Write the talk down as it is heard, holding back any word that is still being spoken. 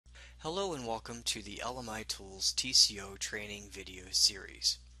Hello and welcome to the LMI Tools TCO training video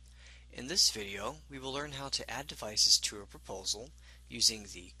series. In this video, we will learn how to add devices to a proposal using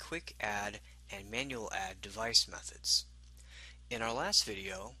the quick add and manual add device methods. In our last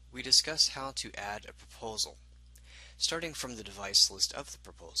video, we discussed how to add a proposal. Starting from the device list of the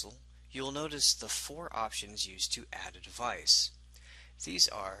proposal, you will notice the four options used to add a device. These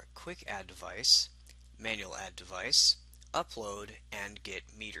are quick add device, manual add device, upload, and get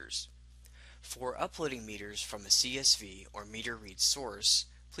meters. For uploading meters from a CSV or meter read source,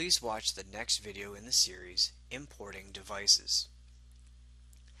 please watch the next video in the series, Importing Devices.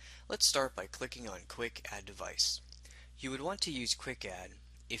 Let's start by clicking on Quick Add Device. You would want to use Quick Add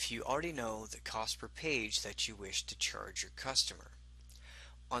if you already know the cost per page that you wish to charge your customer.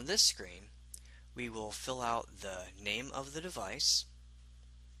 On this screen, we will fill out the name of the device,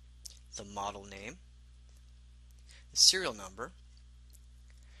 the model name, the serial number,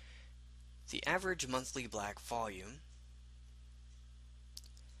 the average monthly black volume,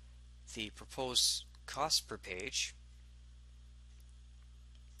 the proposed cost per page,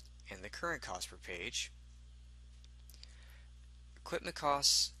 and the current cost per page, equipment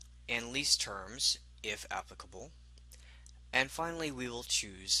costs and lease terms if applicable, and finally we will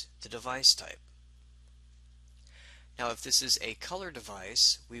choose the device type. Now if this is a color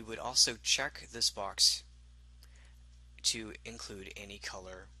device, we would also check this box to include any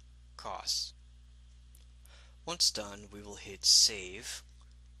color costs. Once done, we will hit Save,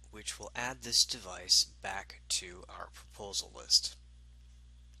 which will add this device back to our proposal list.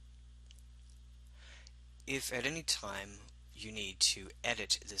 If at any time you need to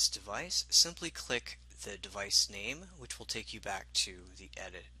edit this device, simply click the device name, which will take you back to the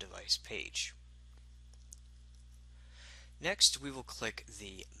Edit Device page. Next, we will click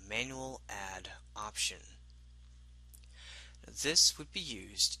the Manual Add option. This would be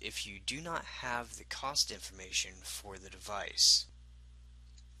used if you do not have the cost information for the device.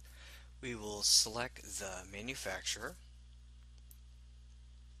 We will select the manufacturer,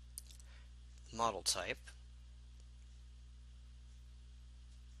 model type.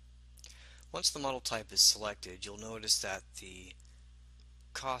 Once the model type is selected, you'll notice that the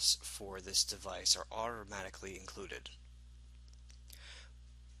costs for this device are automatically included.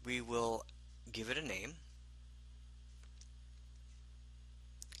 We will give it a name,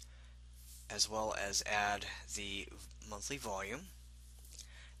 as well as add the monthly volume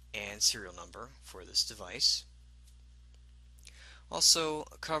and serial number for this device. Also,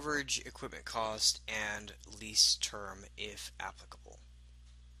 coverage, equipment cost, and lease term if applicable.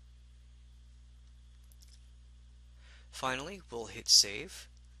 Finally, we'll hit Save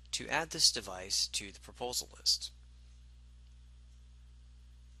to add this device to the proposal list.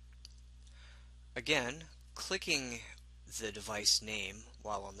 Again, clicking the device name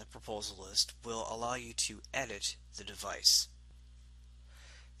while on the proposal list will allow you to edit the device.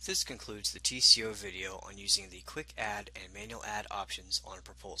 This concludes the TCO video on using the quick add and manual add options on a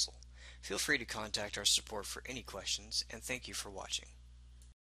proposal. Feel free to contact our support for any questions, and thank you for watching.